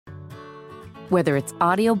Whether it's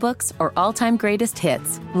audiobooks or all-time greatest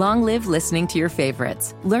hits, long live listening to your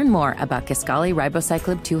favorites. Learn more about Kisqali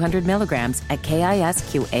Ribociclib 200 milligrams at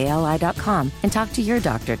KISQALI.com and talk to your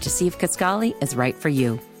doctor to see if Kisqali is right for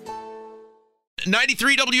you.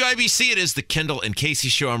 93 WIBC, it is the Kendall and Casey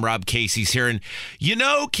show. I'm Rob Casey's here. And you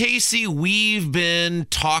know, Casey, we've been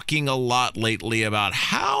talking a lot lately about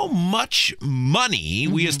how much money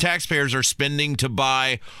we as taxpayers are spending to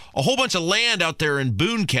buy a whole bunch of land out there in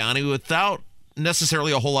Boone County without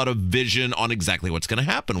necessarily a whole lot of vision on exactly what's going to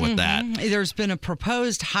happen with that. There's been a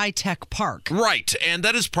proposed high-tech park. Right, and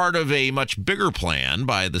that is part of a much bigger plan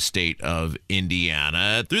by the state of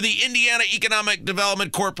Indiana through the Indiana Economic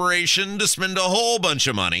Development Corporation to spend a whole bunch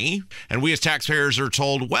of money. And we as taxpayers are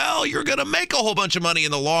told, well, you're going to make a whole bunch of money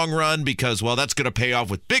in the long run because, well, that's going to pay off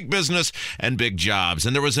with big business and big jobs.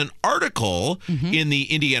 And there was an article in the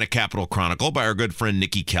Indiana Capital Chronicle by our good friend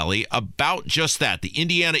Nikki Kelly about just that, the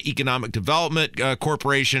Indiana Economic Development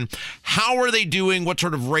Corporation. How are they doing? What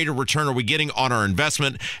sort of rate of return are we getting on our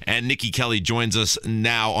investment? And Nikki Kelly joins us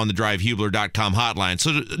now on the DriveHubler.com hotline.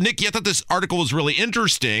 So, Nikki, I thought this article was really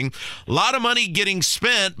interesting. A lot of money getting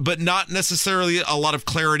spent, but not necessarily a lot of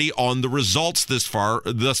clarity on the results thus far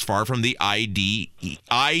from the IEDC.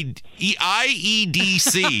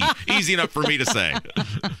 Easy enough for me to say.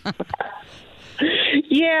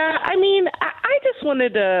 Yeah, I mean, I just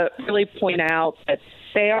wanted to really point out that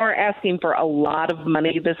they are asking for a lot of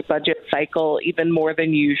money this budget cycle, even more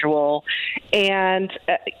than usual. And,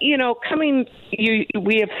 we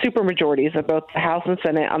have supermajorities of both the House and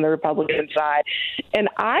Senate on the Republican side. And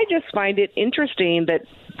I just find it interesting that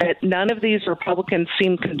none of these Republicans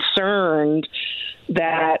seem concerned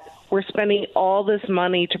that we're spending all this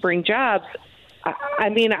money to bring jobs. I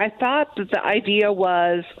mean, I thought that the idea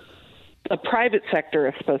was the private sector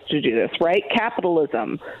is supposed to do this, right?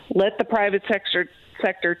 Capitalism. Let the private sector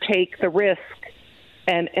take the risk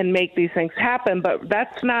and make these things happen, but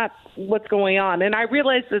that's not what's going on. And I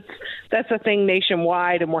realize that's a thing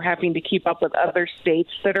nationwide, and we're having to keep up with other states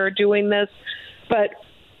that are doing this, but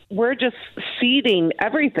we're just seeding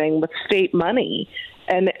everything with state money.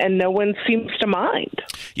 And no one seems to mind.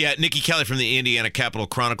 Yeah, Nikki Kelly from the Indiana Capital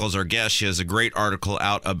Chronicle is our guest. She has a great article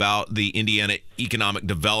out about the Indiana Economic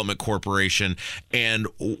Development Corporation and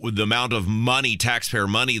the amount of money, taxpayer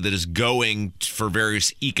money, that is going for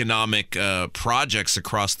various economic projects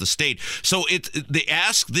across the state. So the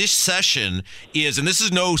ask this session is, and this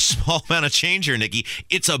is no small amount of change here, Nikki,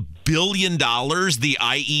 it's $1 billion the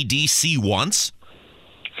IEDC wants.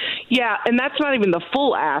 Yeah, and that's not even the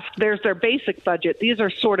full ask. There's their basic budget. These are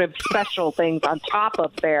sort of special things on top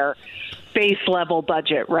of their base level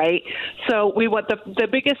budget, right? So we want the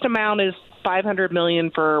biggest amount is $500 million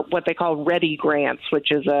for what they call READY grants,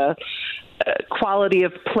 which is a quality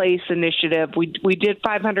of place initiative. We did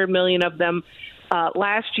 $500 million of them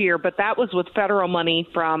last year, but that was with federal money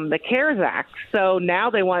from the CARES Act. So now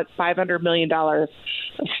they want $500 million of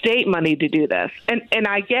state money to do this. And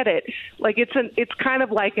I get it. Like it's kind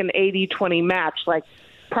of like an 80-20 match. Like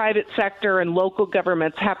private sector and local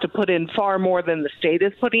governments have to put in far more than the state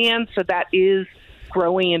is putting in. So that is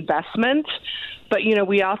growing investment. But,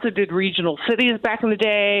 we also did regional cities back in the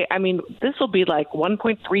day. I mean, this will be like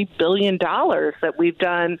 $1.3 billion that we've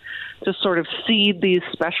done to sort of seed these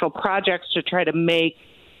special projects to try to make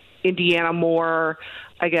Indiana more,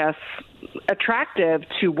 I guess, attractive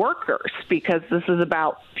to workers, because this is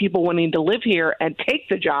about people wanting to live here and take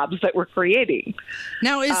the jobs that we're creating.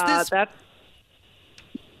 Now, is this...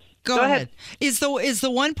 Go ahead. Is the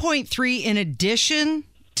 1.3 in addition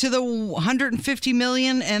to the $150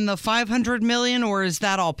 million and the $500 million, or is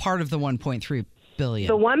that all part of the $1.3 billion?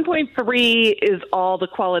 The 1.3 is all the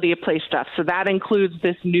quality of place stuff, so that includes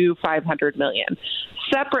this new $500 million.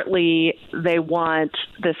 Separately, they want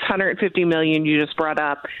this $150 million you just brought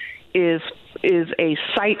up is a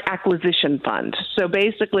site acquisition fund. So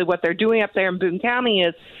basically, what they're doing up there in Boone County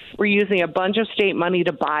is we're using a bunch of state money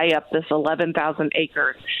to buy up this 11,000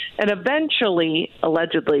 acres, and eventually,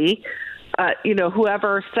 allegedly,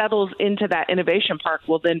 whoever settles into that innovation park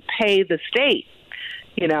will then pay the state,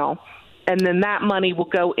 and then that money will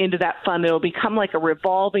go into that fund. It'll become like a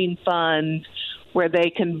revolving fund where they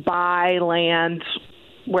can buy land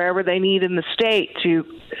wherever they need in the state to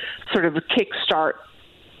sort of kickstart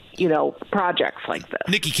projects like this.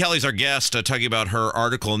 Nikki Kelly's our guest, talking about her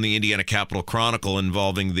article in the Indiana Capital Chronicle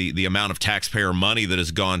involving the amount of taxpayer money that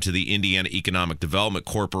has gone to the Indiana Economic Development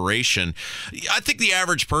Corporation. I think the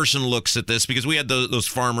average person looks at this, because we had those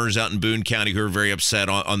farmers out in Boone County who are very upset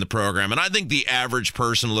on the program, and I think the average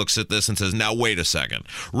person looks at this and says, now wait a second.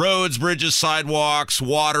 Roads, bridges, sidewalks,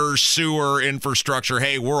 water, sewer, infrastructure,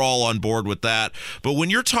 hey, we're all on board with that. But when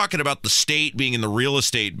you're talking about the state being in the real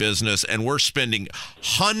estate business and we're spending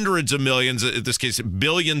hundreds of millions, in this case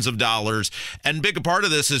billions of dollars, and big part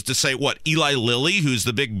of this is to say, what, Eli Lilly, who's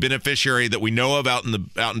the big beneficiary that we know of out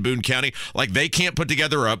in Boone County, like they can't put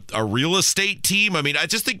together a real estate team. I mean, I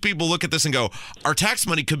just think people look at this and go, our tax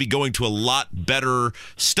money could be going to a lot better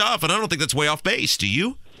stuff, and I don't think that's way off base. Do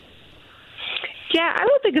you? Yeah, I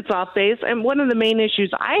don't think it's off base. And one of the main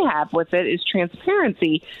issues I have with it is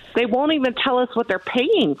transparency. They won't even tell us what they're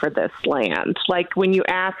paying for this land. Like when you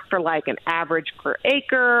ask for like an average per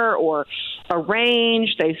acre or a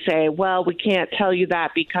range, they say, well, we can't tell you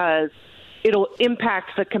that because it'll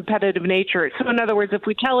impact the competitive nature. So in other words, if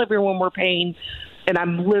we tell everyone we're paying, and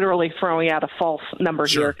I'm literally throwing out a false number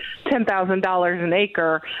here, $10,000 an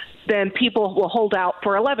acre, then people will hold out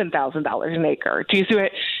for $11,000 an acre. Do you see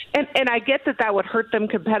it? And I get that would hurt them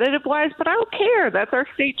competitive-wise, but I don't care. That's our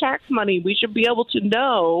state tax money. We should be able to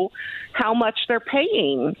know how much they're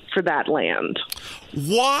paying for that land.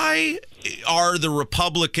 Why are the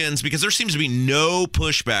Republicans, because there seems to be no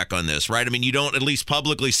pushback on this, right? I mean, you don't at least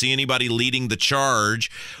publicly see anybody leading the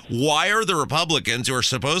charge. Why are the Republicans, who are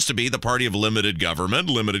supposed to be the party of limited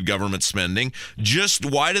government spending,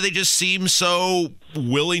 why do they just seem so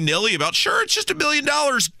willy-nilly about, sure, it's just $1 billion.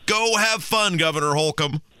 Go have fun, Governor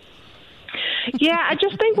Holcomb? Yeah, I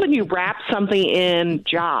just think when you wrap something in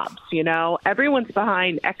jobs, everyone's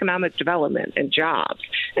behind economic development and jobs.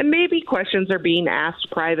 And maybe questions are being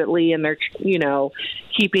asked privately and they're,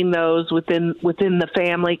 keeping those within the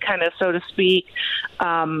family, kind of, so to speak.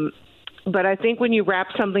 But I think when you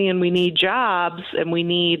wrap something in, we need jobs and we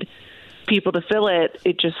need people to fill it,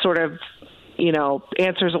 it just sort of,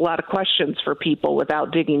 answers a lot of questions for people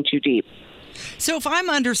without digging too deep. So if I'm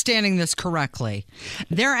understanding this correctly,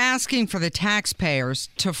 they're asking for the taxpayers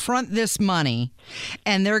to front this money,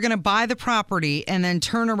 and they're going to buy the property and then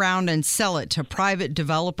turn around and sell it to private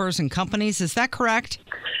developers and companies. Is that correct?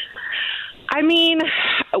 I mean,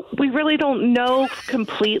 we really don't know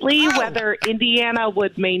completely whether Indiana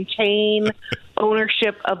would maintain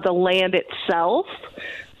ownership of the land itself.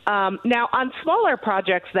 Now, on smaller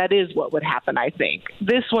projects, that is what would happen, I think.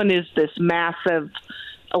 This one is this massive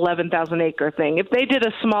 11,000 acre thing. If they did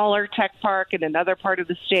a smaller tech park in another part of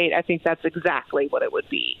the state, I think that's exactly what it would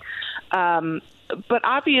be. But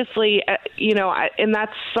obviously, and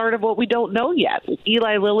that's sort of what we don't know yet.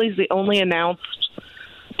 Eli Lilly's the only announced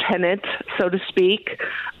tenant, so to speak,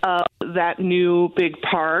 of that new big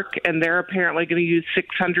park, and they're apparently going to use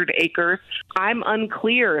 600 acres. I'm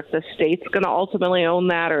unclear if the state's going to ultimately own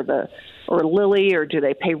that, or Lilly, or do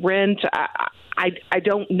they pay rent? I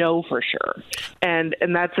don't know for sure. And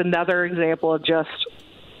that's another example of just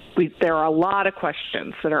there are a lot of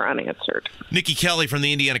questions that are unanswered. Nikki Kelly from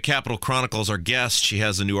the Indiana Capital Chronicle is our guest. She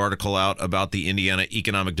has a new article out about the Indiana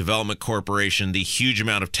Economic Development Corporation, the huge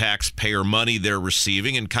amount of taxpayer money they're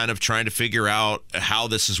receiving, and kind of trying to figure out how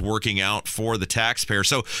this is working out for the taxpayer.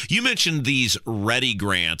 So you mentioned these READY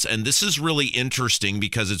grants, and this is really interesting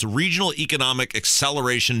because it's Regional Economic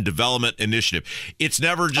Acceleration Development Initiative. It's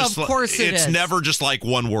never just it's never just like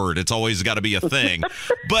one word. It's always got to be a thing.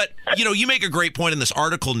 But you make a great point in this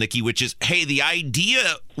article, Nikki, which is, hey, the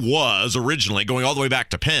idea was originally, going all the way back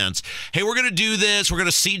to Pence, hey, we're going to do this, we're going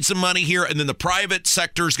to seed some money here, and then the private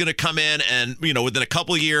sector is going to come in, and within a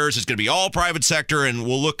couple of years it's going to be all private sector, and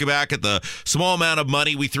we'll look back at the small amount of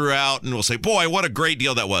money we threw out and we'll say, boy, what a great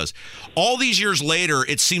deal that was. All these years later,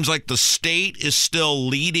 it seems like the state is still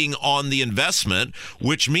leading on the investment,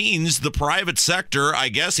 which means the private sector, I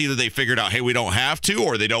guess either they figured out, hey, we don't have to,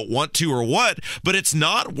 or they don't want to, or what, but it's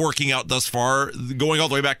not working out thus far, going all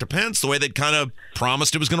the way back to Pence, the way they'd kind of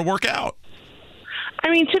promised it was going to work out. I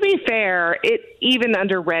mean, to be fair, even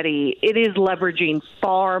under READY, it is leveraging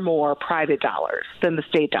far more private dollars than the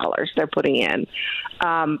state dollars they're putting in,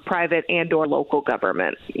 private and or local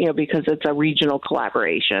government, because it's a regional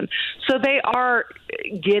collaboration. So they are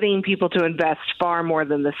getting people to invest far more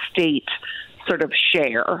than the state sort of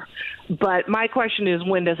share. But my question is,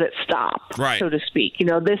 when does it stop, right, so to speak?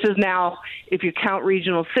 This is now, if you count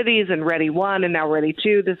regional cities and READY 1 and now READY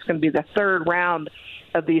 2, this is going to be the third round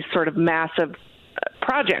of these sort of massive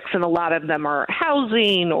projects, and a lot of them are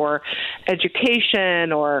housing or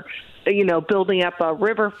education or building up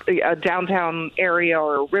a downtown area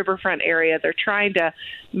or a riverfront area. They're trying to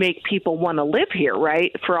make people want to live here,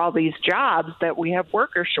 right, for all these jobs that we have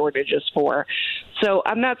worker shortages for. So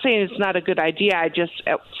I'm not saying it's not a good idea. I just,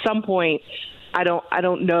 at some point, I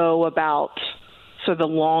don't know about sort of the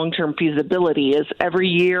long-term feasibility. Is every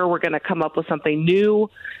year we're going to come up with something new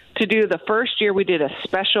to do. The first year we did a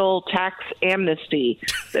special tax amnesty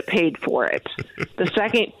that paid for it. The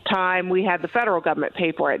second time we had the federal government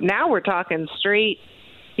pay for it. Now we're talking straight,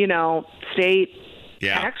 state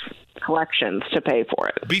tax collections to pay for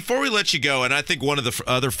it. Before we let you go, and I think one of the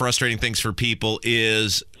other frustrating things for people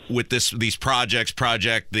is with these project,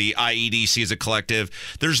 the IEDC as a collective,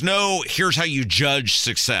 there's no, here's how you judge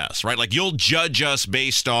success, right? Like you'll judge us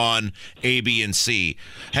based on A, B, and C.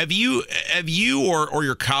 Have you or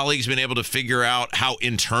your colleagues been able to figure out how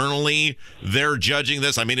internally they're judging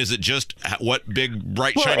this? I mean, is it just what big,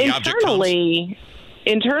 bright, shiny object comes?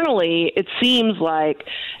 Internally, it seems like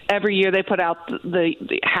every year they put out the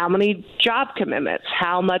how many job commitments,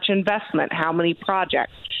 how much investment, how many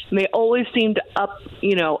projects. And they always seem to up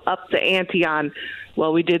the ante on,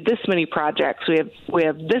 well, we did this many projects, we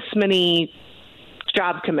have this many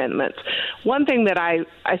job commitments. One thing that I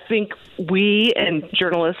think we and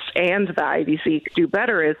journalists and the IDC could do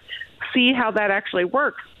better is see how that actually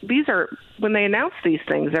works. These are, when they announce these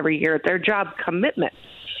things every year, they're job commitments.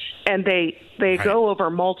 And they go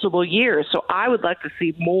over multiple years. So I would like to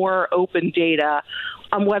see more open data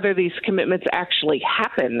on whether these commitments actually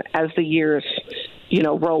happen as the years,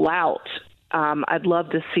 roll out. I'd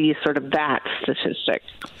love to see sort of that statistic.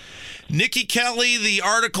 Nikki Kelly, the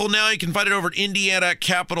article now, you can find it over at Indiana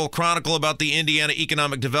Capital Chronicle about the Indiana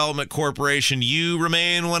Economic Development Corporation. You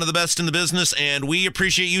remain one of the best in the business, and we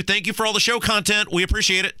appreciate you. Thank you for all the show content. We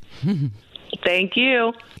appreciate it. Thank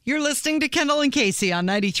you. You're listening to Kendall and Casey on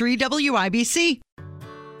 93 WIBC.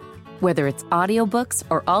 Whether it's audiobooks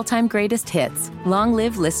or all-time greatest hits, long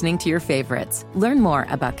live listening to your favorites. Learn more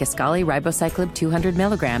about Kisqali Ribociclib 200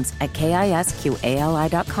 milligrams at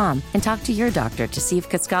KISQALI.com and talk to your doctor to see if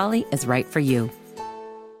Kisqali is right for you.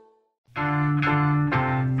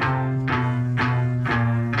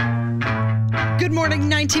 Good morning,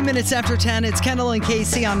 19 minutes after 10. It's Kendall and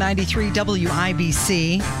Casey on 93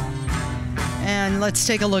 WIBC. And let's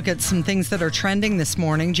take a look at some things that are trending this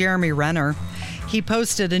morning. Jeremy Renner, he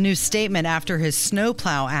posted a new statement after his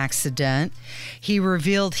snowplow accident. He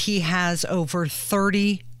revealed he has over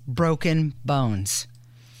 30 broken bones.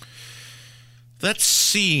 That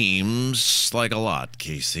seems like a lot,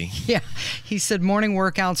 Casey. Yeah. He said morning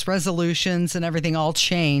workouts, resolutions, and everything all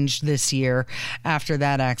changed this year after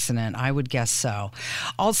that accident. I would guess so.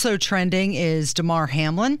 Also trending is Damar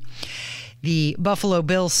Hamlin. The Buffalo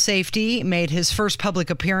Bills safety made his first public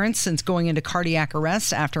appearance since going into cardiac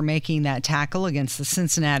arrest after making that tackle against the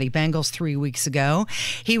Cincinnati Bengals 3 weeks ago.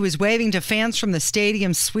 He was waving to fans from the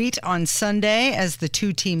stadium suite on Sunday as the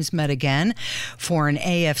two teams met again for an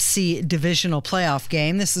AFC divisional playoff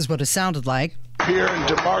game. This is what it sounded like. Here, and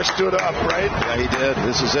DeMar stood up, right? Yeah, he did.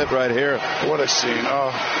 This is it right here. What a scene. Oh.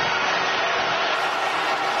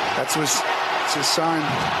 That's his sign.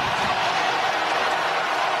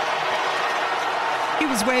 He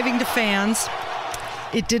was waving to fans.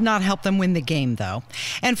 It did not help them win the game, though.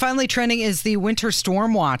 And finally, trending is the winter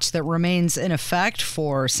storm watch that remains in effect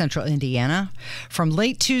for central Indiana. From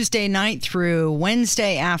late Tuesday night through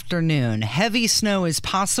Wednesday afternoon, heavy snow is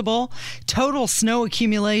possible. Total snow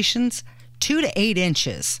accumulations, 2 to 8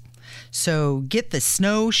 inches. So get the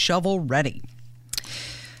snow shovel ready.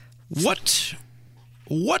 What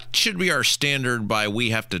should be our standard by we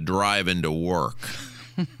have to drive into work?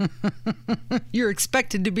 You're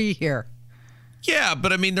expected to be here. Yeah,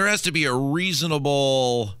 but I mean, there has to be a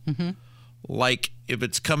reasonable, like if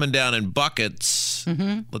it's coming down in buckets,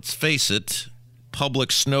 let's face it,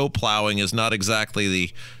 public snow plowing is not exactly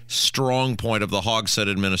the strong point of the Hogshead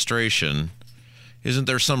administration. Isn't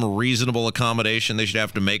there some reasonable accommodation they should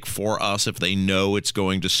have to make for us if they know it's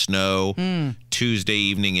going to snow Tuesday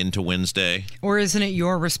evening into Wednesday? Or isn't it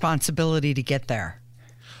your responsibility to get there?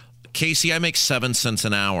 Casey, I make 7 cents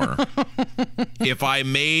an hour. If I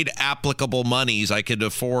made applicable monies, I could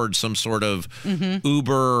afford some sort of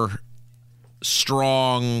Uber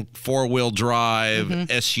strong 4-wheel drive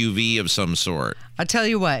SUV of some sort. I'll tell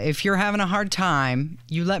you what, if you're having a hard time,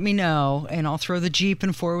 you let me know and I'll throw the Jeep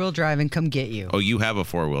and 4-wheel drive and come get you. Oh, you have a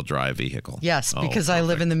 4-wheel drive vehicle? Yes, because I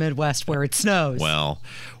live in the Midwest where it snows. Well,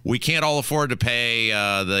 we can't all afford to pay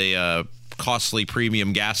the costly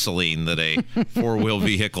premium gasoline that a four-wheel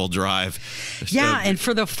vehicle drive. And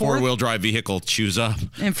for the four-wheel drive vehicle chews up.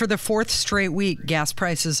 And for the fourth straight week, gas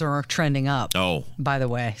prices are trending up. Oh, by the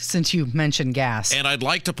way, since you mentioned gas. And I'd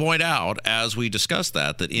like to point out, as we discussed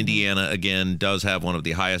that Indiana again does have one of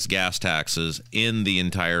the highest gas taxes in the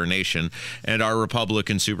entire nation, and our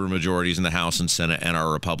Republican supermajorities in the House and Senate and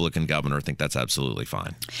our Republican governor think that's absolutely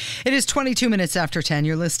fine. It is 22 minutes after 10.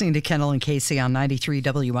 You're listening to Kendall and Casey on 93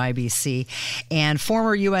 WIBC. And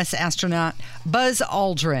former U.S. astronaut Buzz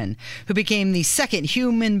Aldrin, who became the second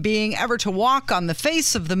human being ever to walk on the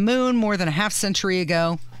face of the moon more than a half century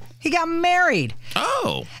ago, he got married.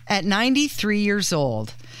 Oh. At 93 years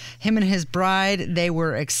old. Him and his bride, they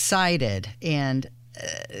were excited, and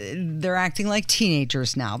they're acting like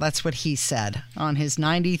teenagers now. That's what he said on his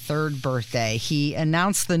 93rd birthday. He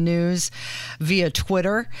announced the news via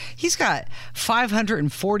Twitter. He's got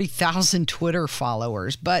 540,000 Twitter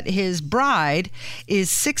followers, but his bride is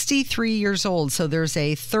 63 years old, so there's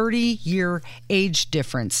a 30-year age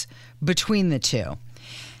difference between the two.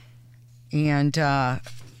 And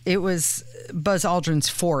it was Buzz Aldrin's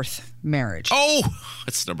fourth marriage. Oh,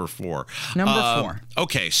 that's number 4. Number 4.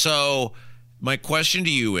 Okay, so my question to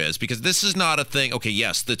you is, because this is not a thing, okay,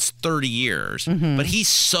 yes, that's 30 years, but he's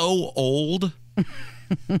so old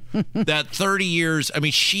that 30 years, I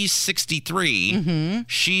mean, she's 63,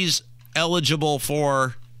 she's eligible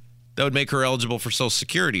for, that would make her eligible for Social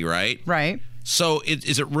Security, right? Right. So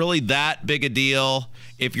is it really that big a deal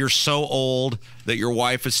if you're so old that your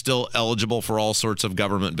wife is still eligible for all sorts of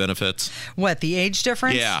government benefits? What, the age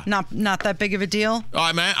difference? Yeah. Not that big of a deal? Oh,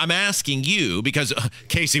 I'm asking you because,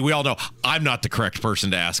 Casey, we all know I'm not the correct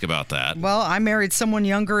person to ask about that. Well, I married someone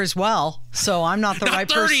younger as well, so I'm not the right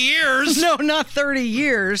person. 30 years? No, not 30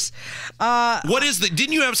 years. What is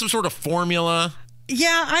didn't you have some sort of formula?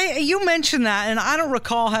 Yeah, you mentioned that, and I don't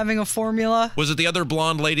recall having a formula. Was it the other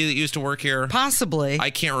blonde lady that used to work here? Possibly.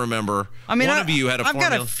 I can't remember. I mean, one of you had a formula.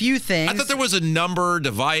 I've got a few things. I thought there was a number,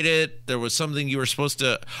 divide it. There was something you were supposed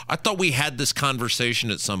to. I thought we had this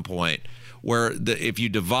conversation at some point where if you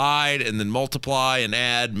divide and then multiply and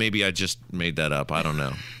add, maybe I just made that up. I don't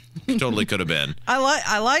know. Totally could have been.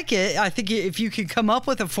 I like it. I think if you could come up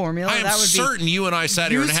with a formula, that would be I am certain you and I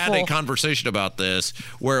sat here and had a conversation about this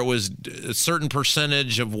where it was a certain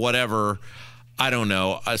percentage of whatever. I don't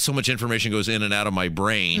know. So much information goes in and out of my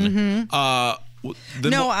brain.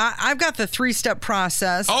 I've got the 3-step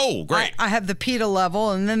process. Oh, great. I have the PETA level,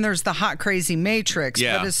 and then there's the hot, crazy matrix.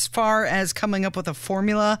 Yeah. But as far as coming up with a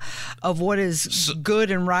formula of what is good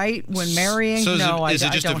and right when marrying, I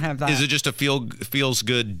don't have that. Is it just a feels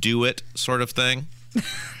good, do it sort of thing?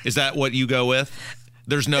 Is that what you go with?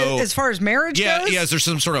 There's no... As far as marriage goes? Yeah, is there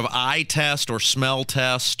some sort of eye test or smell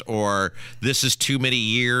test, or this is too many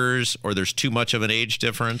years, or there's too much of an age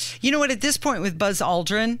difference? You know what, at this point with Buzz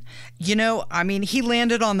Aldrin, he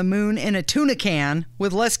landed on the moon in a tuna can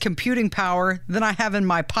with less computing power than I have in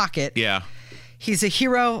my pocket. Yeah. He's a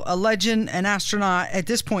hero, a legend, an astronaut. At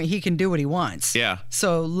this point, he can do what he wants. Yeah.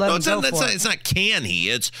 So let him go for it. It's not can he,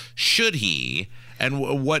 it's should he. And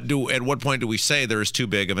at what point do we say there is too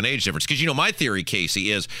big of an age difference? Because, my theory,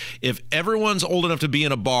 Casey, is if everyone's old enough to be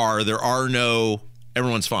in a bar,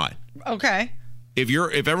 everyone's fine. Okay.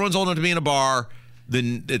 If everyone's old enough to be in a bar,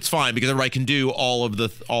 then it's fine because everybody can do all of the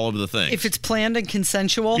things. If it's planned and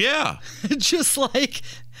consensual. Yeah. Just like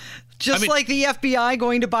the FBI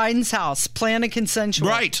going to Biden's house, planned and consensual.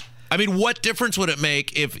 Right. I mean, what difference would it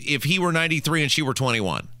make if he were 93 and she were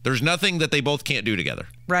 21? There's nothing that they both can't do together.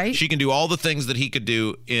 Right. She can do all the things that he could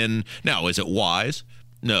do now, is it wise?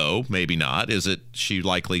 No, maybe not. Is it she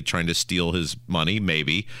likely trying to steal his money?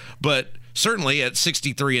 Maybe. But certainly at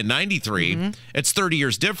 63 and 93, it's 30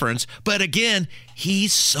 years difference. But again,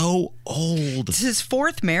 he's so old. It's his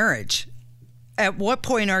fourth marriage. At what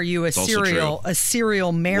point are you a serial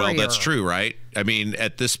marrier? Well, that's true, right? I mean,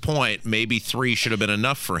 at this point, maybe 3 should have been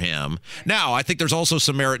enough for him. Now, I think there's also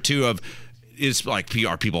some merit too of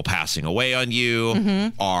are people passing away on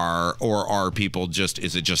you, are people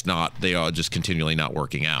is it just not? They are just continually not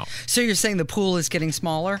working out. So you're saying the pool is getting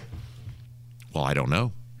smaller? Well, I don't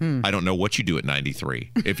know. I don't know what you do at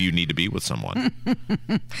 93 if you need to be with someone.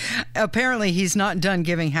 Apparently, he's not done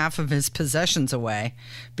giving half of his possessions away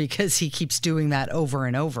because he keeps doing that over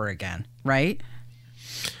and over again, right?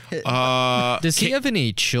 Does he have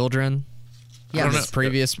any children? Yeah.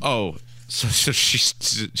 Previous. So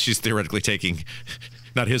she's theoretically taking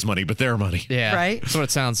not his money, but their money. Yeah. Right? That's what it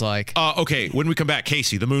sounds like. Okay, when we come back,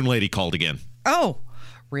 Casey, the moon lady called again. Oh.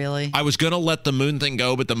 Really? I was going to let the moon thing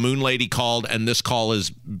go, but the moon lady called, and this call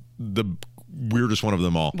is weirdest one of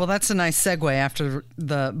them all. Well, that's a nice segue after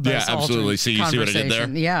the Buzz Yeah, absolutely. Aldrin See what I did there?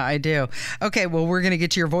 conversation. Yeah, I do. Okay, well, we're going to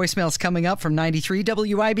get to your voicemails coming up from 93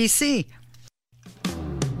 WIBC.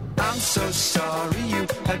 I'm so sorry you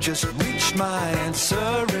have just reached my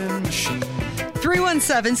answering machine.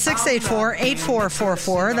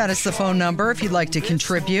 317-684-8444. That is the phone number if you'd like to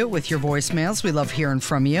contribute with your voicemails. We love hearing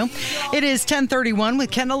from you. It is 10:31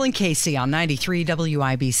 with Kendall and Casey on 93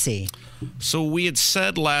 WIBC. So we had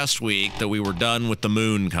said last week that we were done with the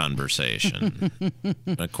moon conversation.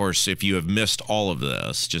 Of course, if you have missed all of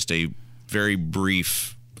this, just a very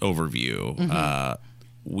brief overview.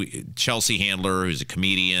 Chelsea Handler, who's a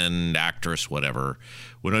comedian, actress, whatever,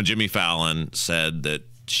 went on Jimmy Fallon, said that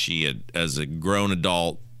she had, as a grown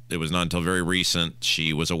adult, it was not until very recent,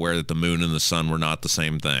 she was aware that the moon and the sun were not the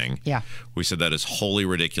same thing. Yeah. We said that is wholly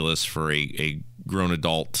ridiculous for a grown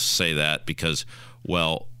adult to say that because,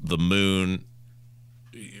 well, the moon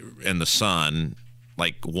and the sun,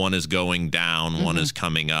 like one is going down, one is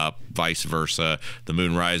coming up, vice versa. The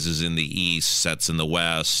moon rises in the east, sets in the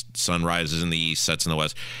west. Sun rises in the east, sets in the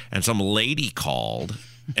west. And some lady called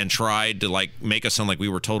and tried to like make us sound like we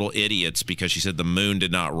were total idiots because she said the moon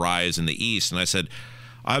did not rise in the east. And I said,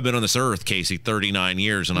 I've been on this earth, Casey, 39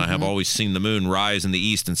 years, and I have always seen the moon rise in the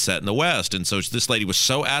east and set in the west. And so this lady was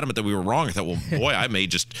so adamant that we were wrong. I thought, well, boy, I may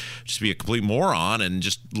just be a complete moron and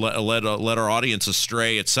just let our audience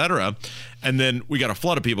astray, etc. And then we got a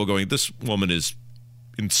flood of people going, this woman is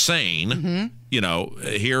insane. You know,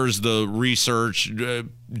 here's the research,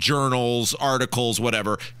 journals, articles,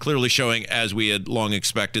 whatever, clearly showing, as we had long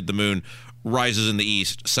expected, the moon rises in the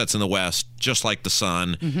east, sets in the west, just like the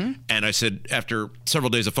sun. And I said, after several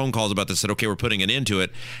days of phone calls about this, I said, okay, we're putting an end to it.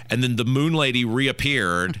 And then the moon lady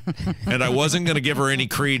reappeared, and I wasn't going to give her any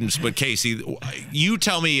credence. But Casey, you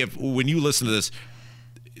tell me if, when you listen to this,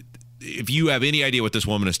 if you have any idea what this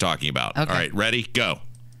woman is talking about. Okay. All right, ready? Go.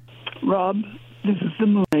 Rob, this is the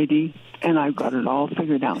moon lady, and I've got it all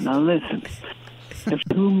figured out. Now listen. There's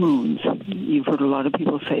two moons. You've heard a lot of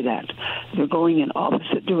people say that. They're going in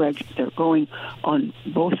opposite directions. They're going on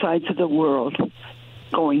both sides of the world,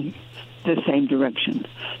 going the same direction.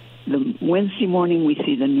 The Wednesday morning, we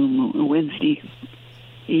see the new moon. Wednesday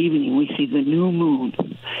evening, we see the new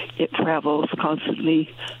moon. It travels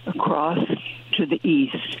constantly across to the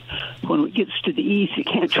east. When it gets to the east, it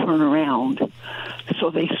can't turn around.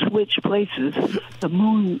 So they switch places. The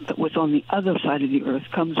moon that was on the other side of the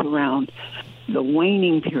earth comes around the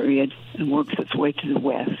waning period and works its way to the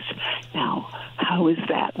west. Now, how is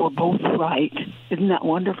that? We're both right. Isn't that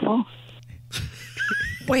wonderful?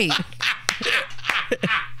 Wait.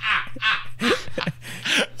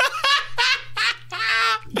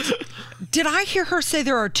 Did I hear her say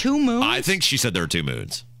there are two moons? I think she said there are two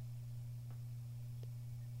moons.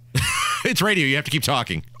 It's radio. You have to keep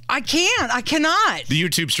talking. I can't. I cannot. The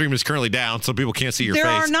YouTube stream is currently down, so people can't see your There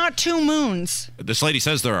face. are not two moons. This lady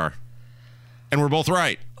says there are. And we're both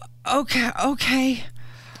right. Okay.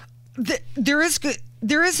 There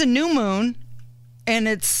is a new moon, and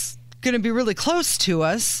it's going to be really close to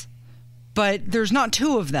us, but there's not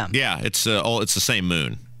two of them. Yeah, it's the same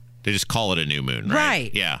moon. They just call it a new moon, right?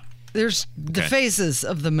 Right. Yeah. There's the phases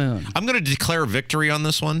of the moon. I'm going to declare victory on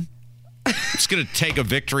this one. It's going to take a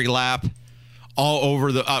victory lap all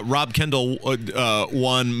over the Rob Kendall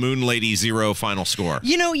 1, Moon Lady 0 final score.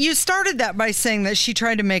 You know, you started that by saying that she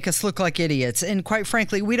tried to make us look like idiots, and quite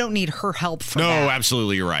frankly, we don't need her help for that. No,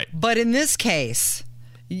 absolutely, you're right. But in this case,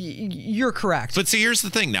 you're correct. But see, here's the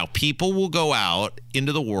thing. Now, people will go out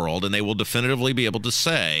into the world and they will definitively be able to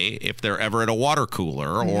say if they're ever at a water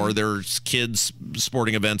cooler or there's kids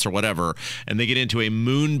sporting events or whatever, and they get into a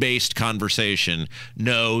moon-based conversation,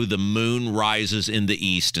 no, the moon rises in the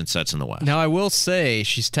east and sets in the west. Now, I will say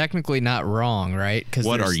she's technically not wrong, right?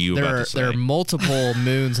 What are you about to say? There are multiple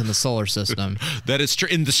moons in the solar system. That is true.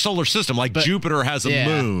 In the solar system, like Jupiter has a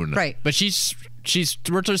moon. Right. But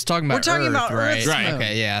we're just talking about Earth, right? Earth's moon.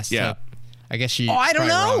 Okay, yeah. So Yeah. I guess she's I don't probably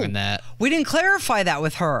know. wrong in that. We didn't clarify that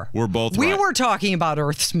with her. We're both We right. were talking about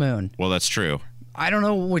Earth's moon. Well, that's true. I don't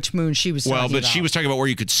know which moon she was talking about. Well, but she was talking about where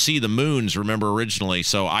you could see the moons, remember, originally.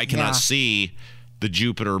 So I cannot see the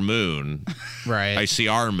Jupiter moon. Right. I see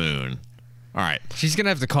our moon. All right. She's going to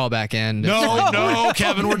have to call back in. No,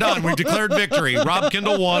 Kevin, we're done. We've declared victory. Rob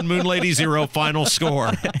Kendall 1, Moon Lady 0, final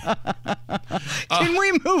score. Can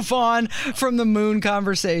we move on from the moon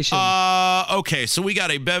conversation? Okay, so we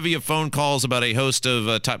got a bevy of phone calls about a host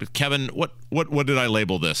of topics. Kevin, what did I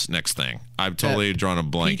label this next thing? I've totally drawn a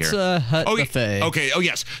blank here. Pizza Hut buffet. Okay. Oh,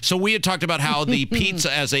 yes. So we had talked about how the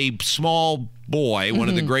pizza as a small boy, one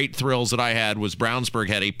of the great thrills that I had was Brownsburg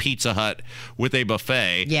had a Pizza Hut with a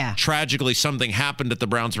buffet. Yeah. Tragically, something happened at the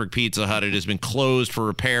Brownsburg Pizza Hut. It has been closed for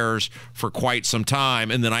repairs for quite some time.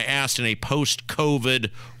 And then I asked, in a post-COVID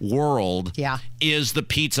world, is the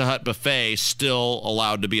Pizza Hut buffet still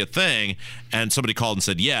allowed to be a thing? And somebody called and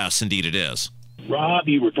said, yes, indeed it is. Rob,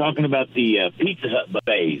 you were talking about the Pizza Hut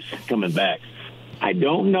buffets coming back. I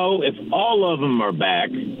don't know if all of them are back,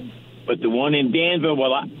 but the one in Danville,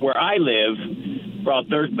 where I live, brought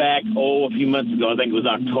theirs back, a few months ago. I think it was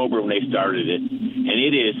October when they started it, and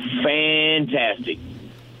it is fantastic.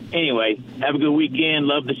 Anyway, have a good weekend.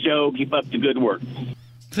 Love the show. Keep up the good work.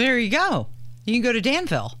 There you go. You can go to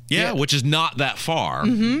Danville. Yeah, which is not that far.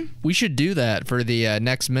 We should do that for the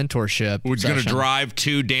next mentorship. We're going to drive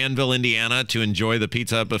to Danville, Indiana to enjoy the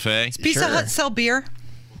Pizza Hut buffet. Does Pizza Hut sell beer?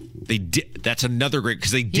 They did. That's another great,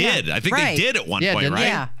 because they did. I think they did at one point, right?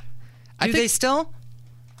 Yeah. Do they still?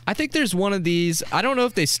 I think there's one of these. I don't know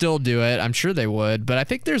if they still do it. I'm sure they would, but I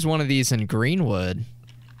think there's one of these in Greenwood.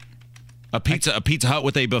 A Pizza Hut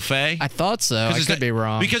with a buffet? I thought so. I could be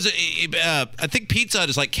wrong. Because I think Pizza Hut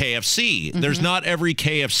is like KFC. There's not every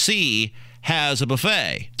KFC has a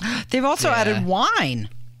buffet. They've also added wine.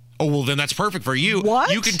 Oh, well, then that's perfect for you.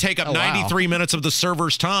 What? You can take up 93 minutes of the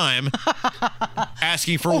server's time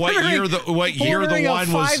asking for what year the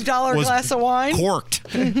wine was. $5 glass of wine? Corked.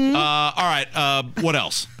 All right. What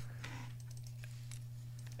else?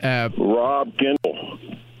 Rob, Kendall,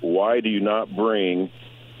 why do you not bring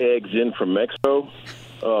eggs in from Mexico?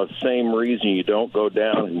 Same reason you don't go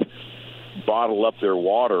down and bottle up their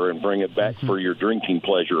water and bring it back for your drinking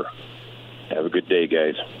pleasure. Have a good day,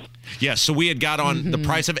 guys. Yeah, so we had got on the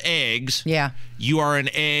price of eggs. Yeah. You are an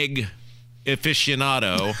egg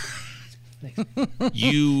aficionado.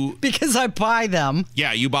 Because I buy them.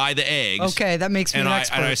 Yeah, you buy the eggs. Okay, that makes me an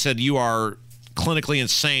expert. And I said, you are clinically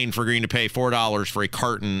insane for agreeing to pay $4 for a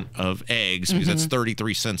carton of eggs, because that's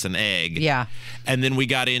 33 cents an egg. Yeah. And then we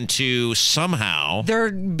got into somehow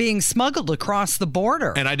they're being smuggled across the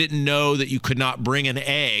border. And I didn't know that you could not bring an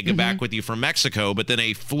egg back with you from Mexico, but then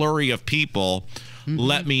a flurry of people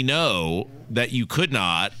let me know that you could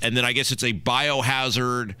not. And then I guess it's a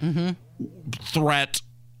biohazard threat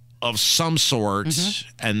of some sort.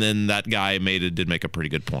 And then that guy did make a pretty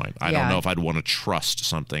good point. I don't know if I'd want to trust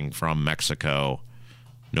something from Mexico.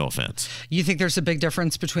 No offense. You think there's a big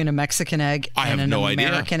difference between a Mexican egg and an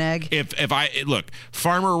American egg? If I look,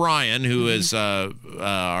 Farmer Ryan, who is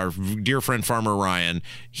our dear friend Farmer Ryan,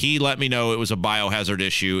 he let me know it was a biohazard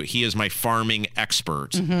issue. He is my farming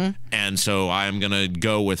expert, and so I'm going to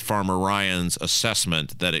go with Farmer Ryan's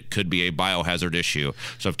assessment that it could be a biohazard issue.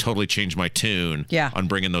 So I've totally changed my tune on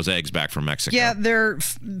bringing those eggs back from Mexico. Yeah, they're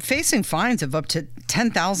facing fines of up to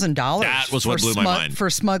 $10,000. That was what blew my mind. For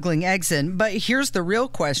smuggling eggs in. But here's the real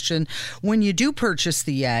question. When you do purchase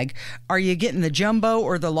the egg, are you getting the jumbo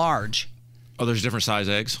or the large? Oh, there's different size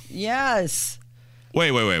eggs? Yes.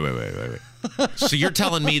 Wait. So you're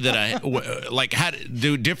telling me that how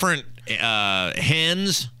do different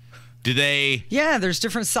hens, do they? Yeah, there's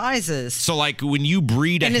different sizes. So like when you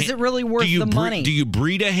breed a hen. And is it really worth the money? Do you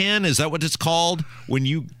breed a hen? Is that what it's called? When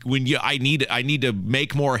I need to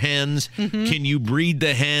make more hens. Can you breed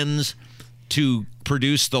the hens to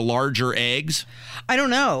produce the larger eggs? I don't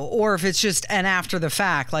know. Or if it's just an after the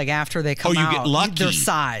fact, like after they come out. Oh, you get lucky. They're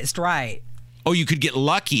sized, right. Oh, you could get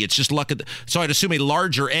lucky. It's just luck. So I'd assume a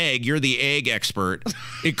larger egg, you're the egg expert,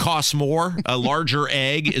 it costs more. A larger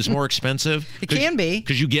egg is more expensive. It can be.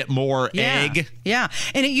 Because you get more egg. Yeah.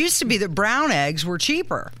 And it used to be that brown eggs were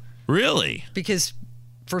cheaper. Really? Because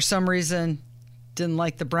for some reason, didn't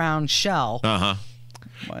like the brown shell.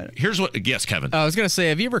 Here's what. Yes, Kevin. I was going to say,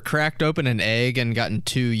 have you ever cracked open an egg and gotten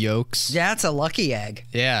 2 yolks? Yeah, it's a lucky egg.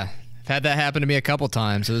 Yeah. I've had that happen to me a couple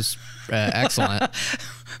times. It was excellent.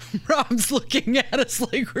 Rob's looking at us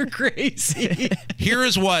like we're crazy. Here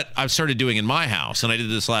is what I've started doing in my house, and I did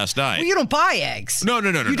this last night. Well, you don't buy eggs. No.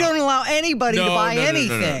 You don't allow anybody to buy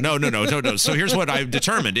anything. No. So here's what I've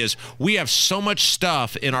determined is we have so much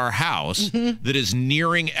stuff in our house that is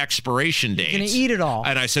nearing expiration dates. You're going to eat it all.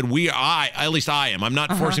 And I said, at least I am. I'm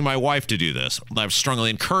not forcing my wife to do this. I've strongly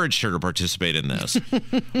encouraged her to participate in this.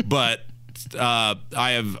 But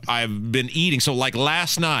I've been eating. So like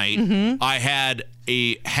last night, I had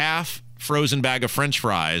a half frozen bag of French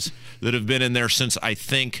fries that have been in there since I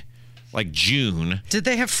think like June. Did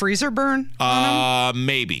they have freezer burn?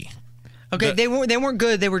 Maybe. Okay, they weren't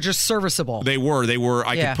good. They were just serviceable. They were.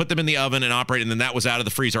 I could put them in the oven and operate, and then that was out of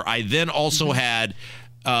the freezer. I then also had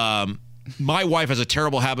my wife has a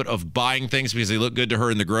terrible habit of buying things because they look good to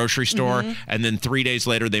her in the grocery store, and then 3 days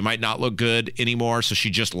later they might not look good anymore, so she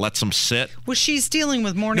just lets them sit. Well, she's dealing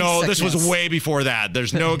with morning sickness. This was way before that.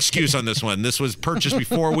 There's no excuse on this one. This was purchased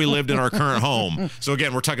before we lived in our current home. So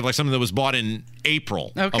again, we're talking like something that was bought in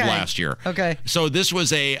April of last year. Okay. So this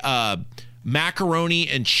was a macaroni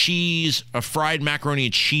and cheese, a fried macaroni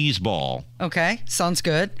and cheese ball. Okay, sounds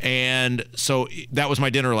good. And so that was my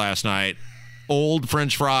dinner last night. Old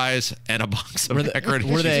French fries and a box of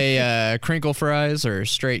macaroni. Were they crinkle fries or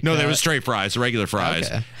straight? No, they were straight fries, regular fries.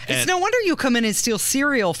 Okay. It's no wonder you come in and steal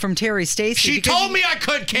cereal from Terry Stacy. She told me I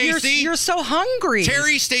could, Casey. You're so hungry.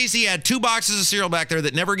 Terry Stacy had 2 boxes of cereal back there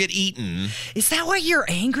that never get eaten. Is that why you're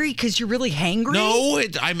angry? Because you're really hangry? No,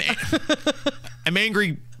 I'm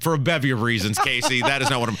angry for a bevy of reasons, Casey. That is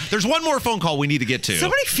not what I'm... There's one more phone call we need to get to.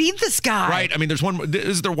 Somebody feed this guy. Right? I mean, there's one...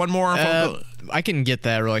 Is there one more phone call? I can get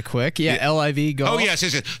that really quick. Yeah, LIV Golf. Oh, yes.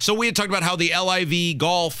 So we had talked about how the LIV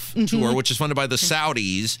Golf Tour, which is funded by the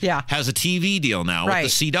Saudis, has a TV deal now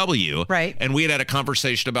with the CW. Right. And we had a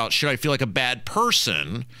conversation about, should I feel like a bad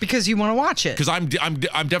person? Because you want to watch it. Because I'm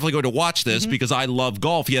definitely going to watch this because I love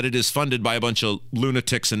golf, yet it is funded by a bunch of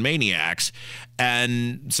lunatics and maniacs.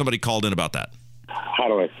 And somebody called in about that. How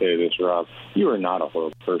do I say this, Rob? You are not a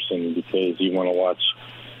horrible person because you want to watch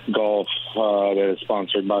golf that is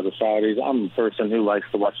sponsored by the Saudis. I'm a person who likes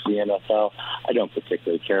to watch the NFL. I don't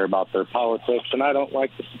particularly care about their politics, and I don't like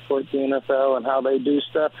to support the NFL and how they do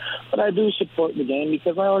stuff, but I do support the game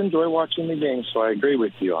because I enjoy watching the game, so I agree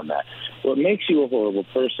with you on that. What makes you a horrible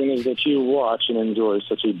person is that you watch and enjoy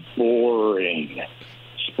such a boring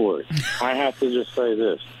sport. I have to just say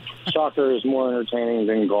this. Soccer is more entertaining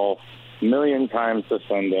than golf. A million times a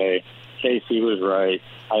Sunday. Casey was right.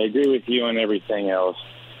 I agree with you on everything else.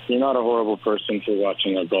 You're not a horrible person for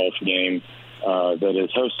watching a golf game that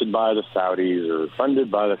is hosted by the Saudis or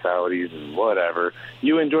funded by the Saudis or whatever.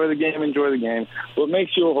 You enjoy the game, enjoy the game. What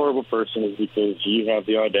makes you a horrible person is because you have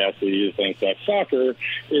the audacity to think that soccer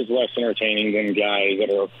is less entertaining than guys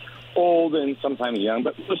that are old and sometimes young,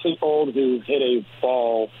 but mostly old who hit a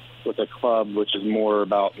ball with a club, which is more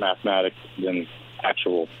about mathematics than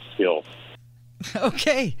actual skill.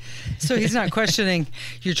 Okay. So he's not questioning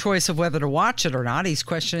your choice of whether to watch it or not. He's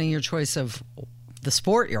questioning your choice of the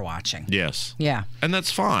sport you're watching. Yes. Yeah. And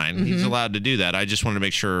that's fine. He's allowed to do that. I just wanted to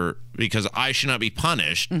make sure, because I should not be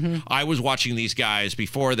punished. I was watching these guys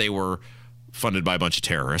before they were funded by a bunch of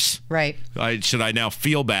terrorists. Right. Should I now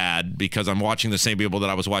feel bad because I'm watching the same people that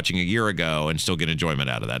I was watching a year ago and still get enjoyment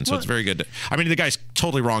out of that? And so it's very good. I mean, the guy's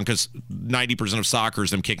totally wrong because 90% of soccer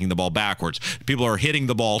is them kicking the ball backwards. People are hitting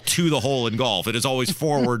the ball to the hole in golf. It is always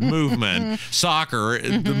forward movement. Soccer,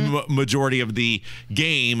 the majority of the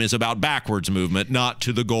game is about backwards movement, not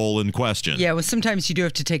to the goal in question. Yeah, well, sometimes you do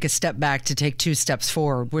have to take a step back to take 2 steps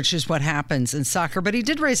forward, which is what happens in soccer. But he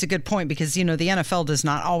did raise a good point because, the NFL does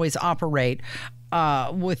not always operate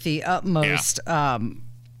with the utmost,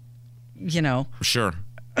 Sure.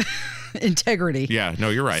 integrity. Yeah, no,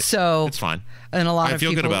 you're right. So it's fine. And I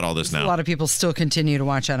feel good about all this now. A lot of people still continue to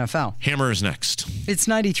watch NFL. Hammer is next. It's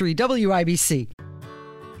 93 WIBC.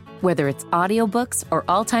 Whether it's audiobooks or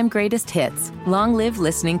all-time greatest hits, long live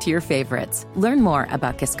listening to your favorites. Learn more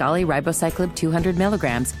about Kisqali Ribociclib 200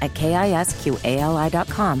 milligrams at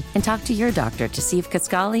KISQALI.com and talk to your doctor to see if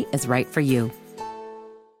Kisqali is right for you.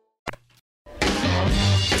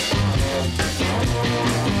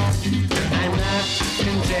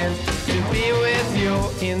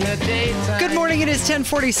 Good morning. It is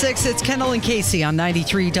 10:46. It's Kendall and Casey on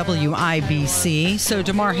 93 WIBC. So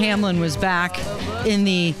DeMar Hamlin was back in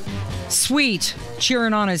the suite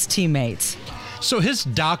cheering on his teammates. So his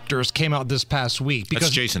doctors came out this past week. That's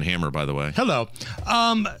Jason Hammer, by the way. Hello.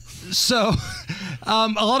 So a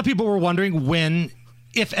lot of people were wondering when,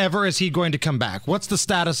 if ever, is he going to come back? What's the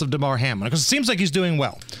status of DeMar Hamlin? Because it seems like he's doing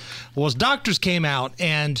well. Well, his doctors came out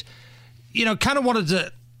and, kind of wanted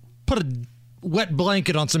to put a wet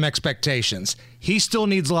blanket on some expectations. He still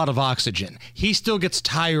needs a lot of oxygen. He still gets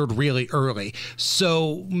tired really early.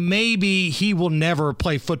 So maybe he will never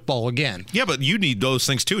play football again. Yeah, but you need those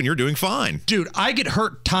things too, and you're doing fine. Dude, I get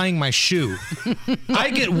hurt tying my shoe. I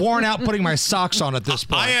get worn out putting my socks on at this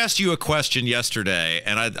point. I asked you a question yesterday,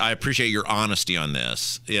 and I appreciate your honesty on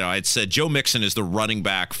this. I'd said Joe Mixon is the running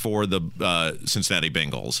back for the Cincinnati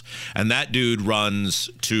Bengals, and that dude runs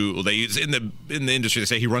to, they use in the industry, they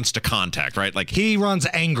say he runs to contact, right? Like he runs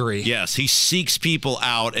angry. Yes, he seeks people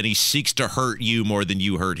out and he seeks to hurt you more than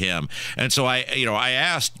you hurt him. And so I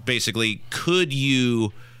asked basically, do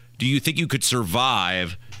you think you could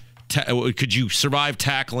survive? Could you survive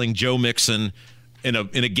tackling Joe Mixon in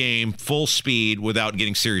a game full speed without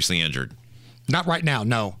getting seriously injured? Not right now,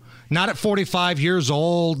 no. Not at 45 years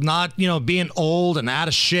old, not, being old and out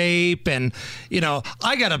of shape. And,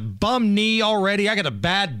 I got a bum knee already. I got a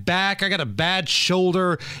bad back. I got a bad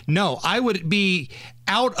shoulder. No, I would be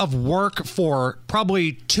out of work for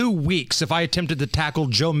probably 2 weeks if I attempted to tackle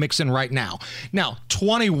Joe Mixon right now. Now,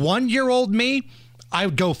 21-year-old me, I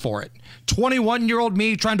would go for it. 21-year-old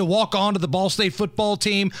me trying to walk onto the Ball State football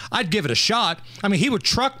team, I'd give it a shot. I mean, he would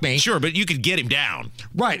truck me. Sure, but you could get him down.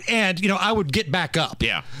 Right, and, I would get back up.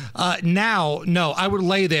 Yeah. Now, no, I would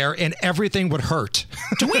lay there and everything would hurt.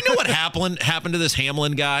 Do we know what happened to this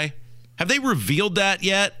Hamlin guy? Have they revealed that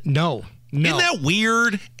yet? No. Isn't that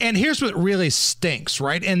weird? And here's what really stinks,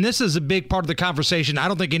 right? And this is a big part of the conversation I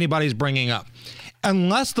don't think anybody's bringing up.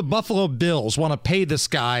 Unless the Buffalo Bills want to pay this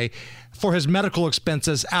guy for his medical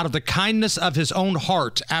expenses out of the kindness of his own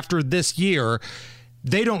heart after this year,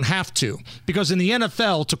 they don't have to. Because in the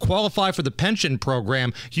NFL, to qualify for the pension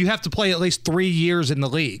program, you have to play at least 3 years in the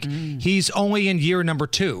league. He's only in year number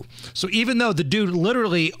 2. So even though the dude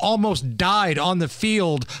literally almost died on the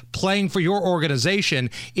field playing for your organization,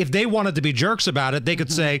 if they wanted to be jerks about it, they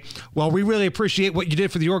could say, well, we really appreciate what you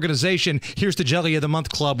did for the organization. Here's the Jelly of the Month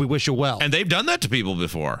Club. We wish you well. And they've done that to people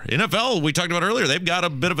before. NFL, we talked about earlier, they've got a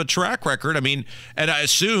bit of a track record. I mean, and I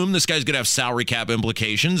assume this guy's going to have salary cap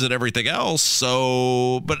implications and everything else. So,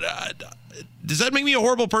 but does that make me a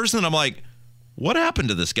horrible person? And I'm like, what happened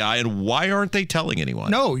to this guy and why aren't they telling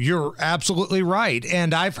anyone? No, you're absolutely right.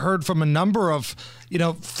 And I've heard from a number of,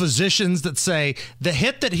 physicians that say the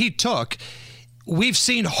hit that he took, we've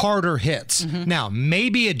seen harder hits. Now,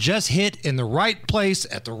 maybe it just hit in the right place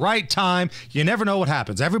at the right time. You never know what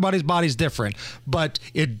happens. Everybody's body's different. But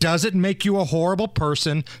it doesn't make you a horrible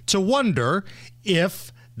person to wonder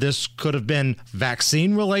if this could have been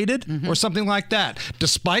vaccine related or something like that.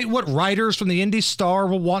 Despite what writers from the Indy Star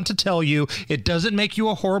will want to tell you, it doesn't make you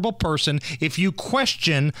a horrible person if you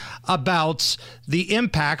question about the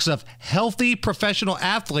impacts of healthy professional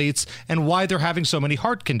athletes and why they're having so many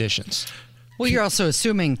heart conditions. Well, you're also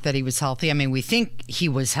assuming that he was healthy. I mean, we think he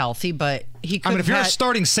was healthy, but he could if you're a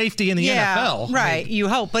starting safety in the NFL. Right, you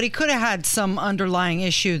hope. But he could have had some underlying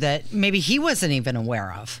issue that maybe he wasn't even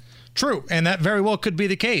aware of. True, and that very well could be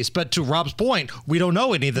the case. But to Rob's point, we don't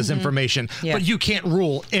know any of this information, but you can't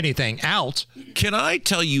rule anything out. Can I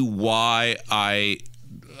tell you why I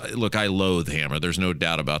loathe Hammer. There's no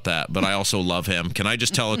doubt about that. But I also love him. Can I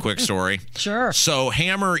just tell a quick story? Sure. So,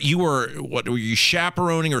 Hammer, were you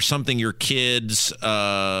chaperoning or something your kids'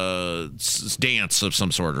 dance of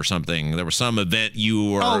some sort or something? There was some event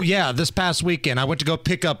you were... Oh, yeah. This past weekend, I went to go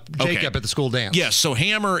pick up Jacob at the school dance. Yes. So,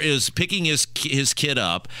 Hammer is picking his kid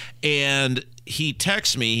up, and he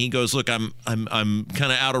texts me. He goes, look, I'm kind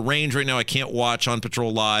of out of range right now. I can't watch On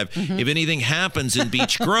Patrol Live. If anything happens in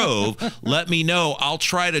Beech Grove, let me know. I'll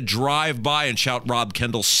try to drive by and shout Rob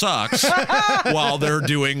Kendall sucks while they're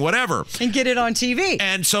doing whatever. And get it on TV.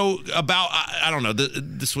 And so about, I don't know,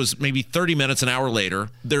 this was maybe 30 minutes, an hour later,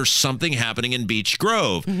 there's something happening in Beech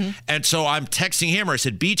Grove. And so I'm texting Hammer. I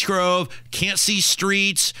said, Beech Grove, can't see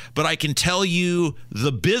streets, but I can tell you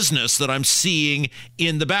the business that I'm seeing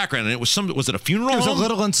in the background. And it was it a funeral home? It was a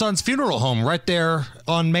Little and Sons funeral home right there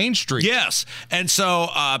on Main Street. Yes. And so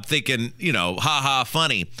I'm thinking,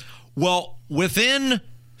 funny. Well, within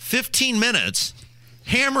 15 minutes,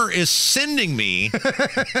 Hammer is sending me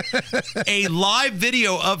a live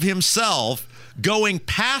video of himself going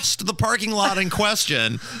past the parking lot in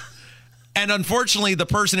question. And unfortunately, the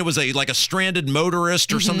person, it was like a stranded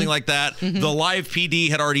motorist or something like that. The live PD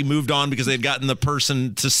had already moved on because they'd gotten the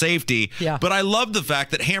person to safety. Yeah. But I love the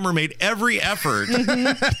fact that Hammer made every effort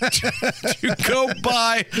to go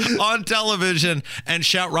by on television and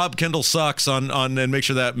shout Rob Kendall sucks on and make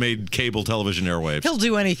sure that made cable television airwaves. He'll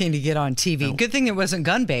do anything to get on TV. Oh. Good thing it wasn't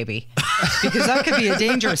Gun Baby, because that could be a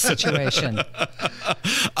dangerous situation.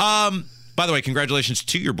 By the way, congratulations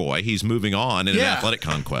to your boy. He's moving on in an athletic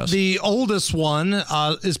conquest. The oldest one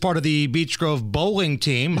is part of the Beech Grove bowling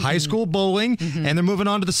team, high school bowling, and they're moving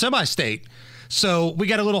on to the semi-state. So we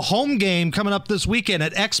got a little home game coming up this weekend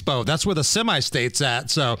at Expo. That's where the semi-state's at.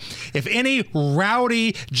 So if any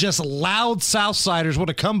rowdy, just loud Southsiders want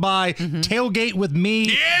to come by, tailgate with me,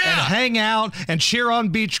 and hang out and cheer on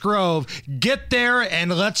Beech Grove, get there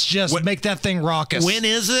and let's just make that thing raucous. When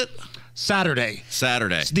is it? Saturday.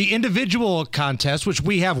 It's the individual contest, which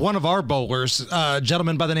we have one of our bowlers, a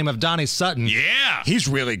gentleman by the name of Donnie Sutton. Yeah. He's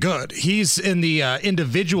really good. He's in the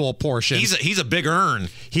individual portion. He's a big earn.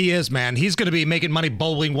 He is, man. He's going to be making money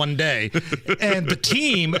bowling one day. And the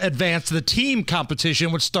team advanced to the team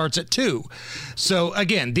competition, which starts at 2. So,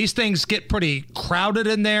 again, these things get pretty crowded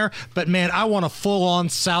in there. But, man, I want a full-on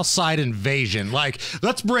Southside invasion. Like,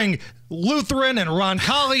 let's bring Lutheran and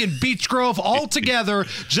Roncalli and Beech Grove all together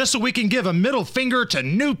just so we can give a middle finger to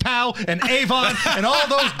New Pal and Avon and all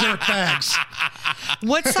those dirtbags.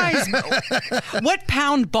 What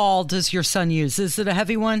pound ball does your son use? Is it a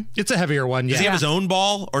heavy one? It's a heavier one, yeah. Does he have his own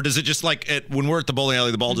ball, or does it just like when we're at the bowling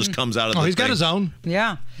alley, the ball just comes out of the he's got his own.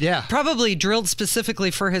 Yeah. Yeah. Probably drilled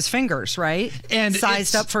specifically for his fingers, right? And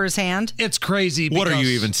sized up for his hand. It's crazy. What are you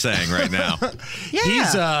even saying right now?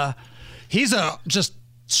 Yeah. He's a just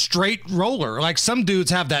straight roller. Like some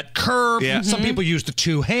dudes have that curve. Yeah. Some people use the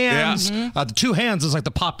two hands. Yeah. The two hands is like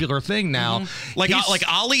the popular thing now. Like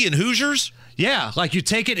Ollie and Hoosiers? Yeah, like you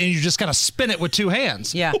take it and you just kind of spin it with two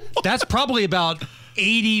hands. Yeah. That's probably about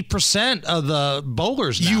 80% of the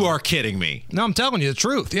bowlers now. You are kidding me. No, I'm telling you the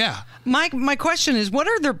truth, yeah. My question is, what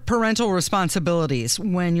are the parental responsibilities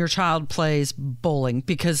when your child plays bowling?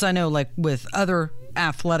 Because I know, like with other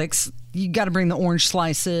athletics, you got to bring the orange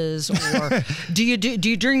slices, or do you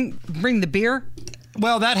bring the beer?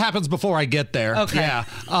 Well, that happens before I get there. Okay. Yeah.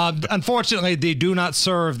 Unfortunately, they do not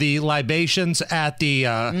serve the libations at the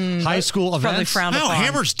high school events. Probably frowned upon.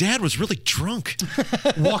 Hammer's dad was really drunk.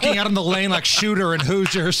 Walking out in the lane like Shooter and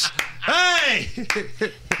Hoosiers. Hey!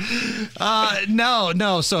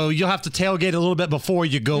 No. So you'll have to tailgate a little bit before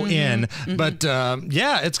you go in. But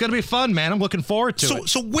yeah, it's going to be fun, man. I'm looking forward to it.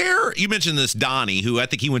 So where, you mentioned this Donnie, who I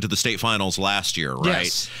think he went to the state finals last year, right?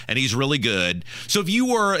 Yes. And he's really good. So if you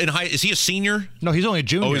were in is he a senior? No, he's only a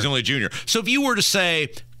junior. Oh, he's only a junior. So if you were to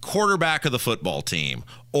say quarterback of the football team,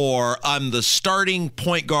 or I'm the starting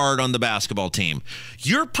point guard on the basketball team,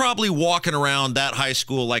 you're probably walking around that high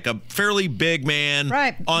school like a fairly big man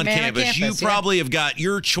on campus. You probably have got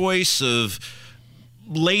your choice of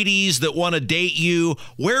ladies that want to date you.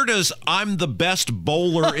 Where does I'm the best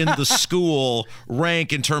bowler in the school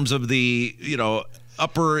rank in terms of the,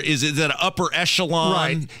 upper, is it an upper echelon?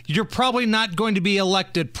 Right. You're probably not going to be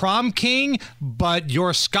elected prom king, but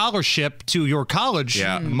your scholarship to your college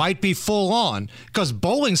might be full on, because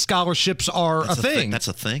bowling scholarships are a thing. That's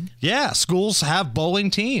a thing? Yeah, schools have bowling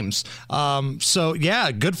teams. So,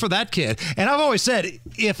 yeah, good for that kid. And I've always said,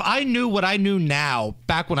 if I knew what I knew now,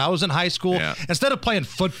 back when I was in high school, instead of playing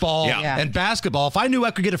football and basketball, if I knew I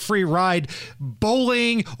could get a free ride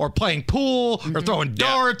bowling or playing pool or throwing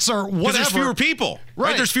darts or whatever. Because there's fewer people.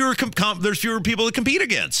 Right. There's fewer people to compete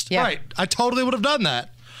against. Yeah. Right. I totally would have done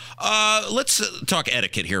that. Let's talk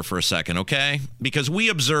etiquette here for a second, okay? Because we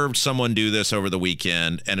observed someone do this over the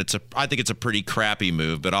weekend, and I think it's a pretty crappy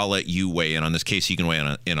move, but I'll let you weigh in on this. Casey, you can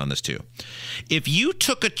weigh in on this too. If you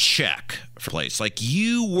took a check for a place, like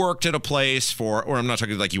you worked at a place or I'm not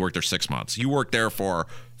talking like you worked there 6 months. You worked there for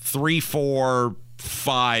 3, 4,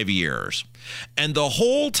 5 years. And the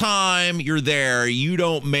whole time you're there, you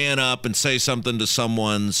don't man up and say something to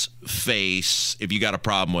someone's face if you got a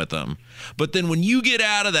problem with them. But then when you get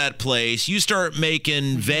out of that place, you start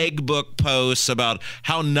making vague book posts about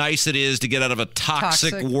how nice it is to get out of a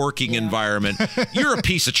toxic working environment. You're a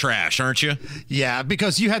piece of trash, aren't you? Yeah,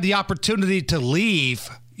 because you had the opportunity to leave,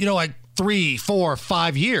 like 3, 4,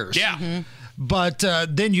 5 years. Yeah. But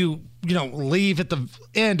then you leave at the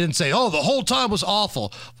end and say, oh, the whole time was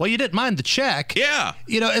awful. Well, you didn't mind the check. Yeah.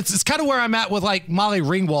 It's kind of where I'm at with like Molly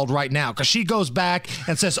Ringwald right now, because she goes back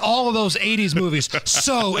and says all of those 80s movies,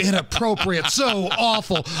 so inappropriate, so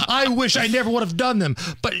awful. I wish I never would have done them.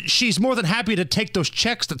 But she's more than happy to take those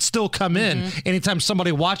checks that still come in anytime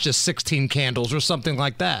somebody watches 16 Candles or something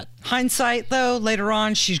like that. Hindsight, though, later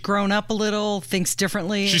on, she's grown up a little, thinks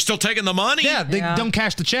differently. She's still taking the money? Yeah, they don't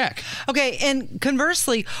cash the check. Okay, and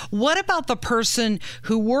conversely, what about the person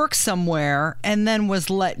who works somewhere and then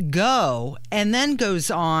was let go and then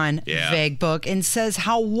goes on Vague Book and says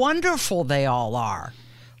how wonderful they all are?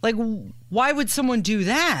 Like, why would someone do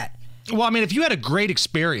that? Well, I mean, if you had a great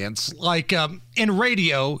experience, like in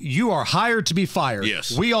radio, you are hired to be fired.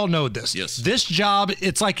 Yes. We all know this. Yes. This job,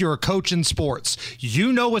 it's like you're a coach in sports.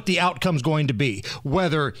 You know what the outcome's going to be.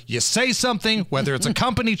 Whether you say something, whether it's a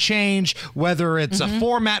company change, whether it's a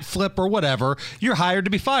format flip or whatever, you're hired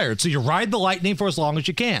to be fired. So you ride the lightning for as long as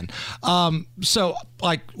you can. So,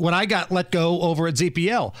 like, when I got let go over at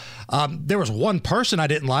ZPL, there was one person I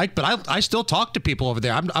didn't like, but I still talk to people over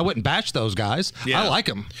there. I wouldn't bash those guys. Yeah. I like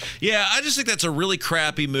them. Yeah, I just think that's a really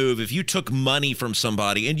crappy move. If you took money from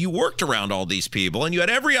somebody and you worked around all these people and you had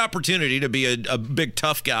every opportunity to be a big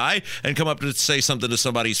tough guy and come up to say something to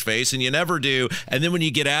somebody's face, and you never do, and then when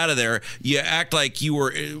you get out of there, you act like you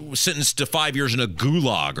were sentenced to 5 years in a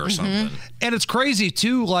gulag or something. And it's crazy,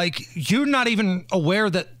 too. Like, you're not even aware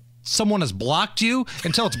that someone has blocked you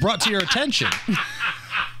until it's brought to your attention.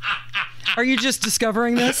 Are you just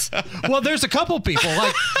discovering this? Well, there's a couple people.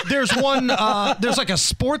 Like, there's one, there's like a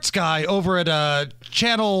sports guy over at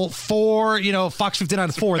Channel 4, Fox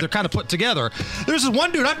 59 4. They're kind of put together. There's this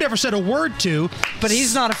one dude I've never said a word to. But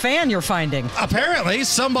he's not a fan, you're finding. Apparently,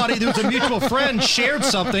 somebody who's a mutual friend shared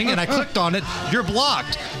something, and I clicked on it. You're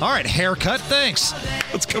blocked. All right, haircut, thanks.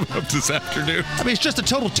 What's coming up this afternoon? I mean, he's just a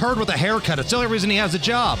total turd with a haircut. It's the only reason he has a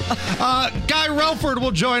job. Guy Relford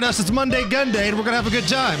will join us. It's Monday Gun Day, and we're going to have a good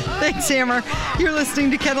time. Thanks, Hammer. You're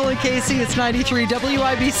listening to Kendall and Casey. It's 93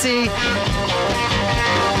 WIBC.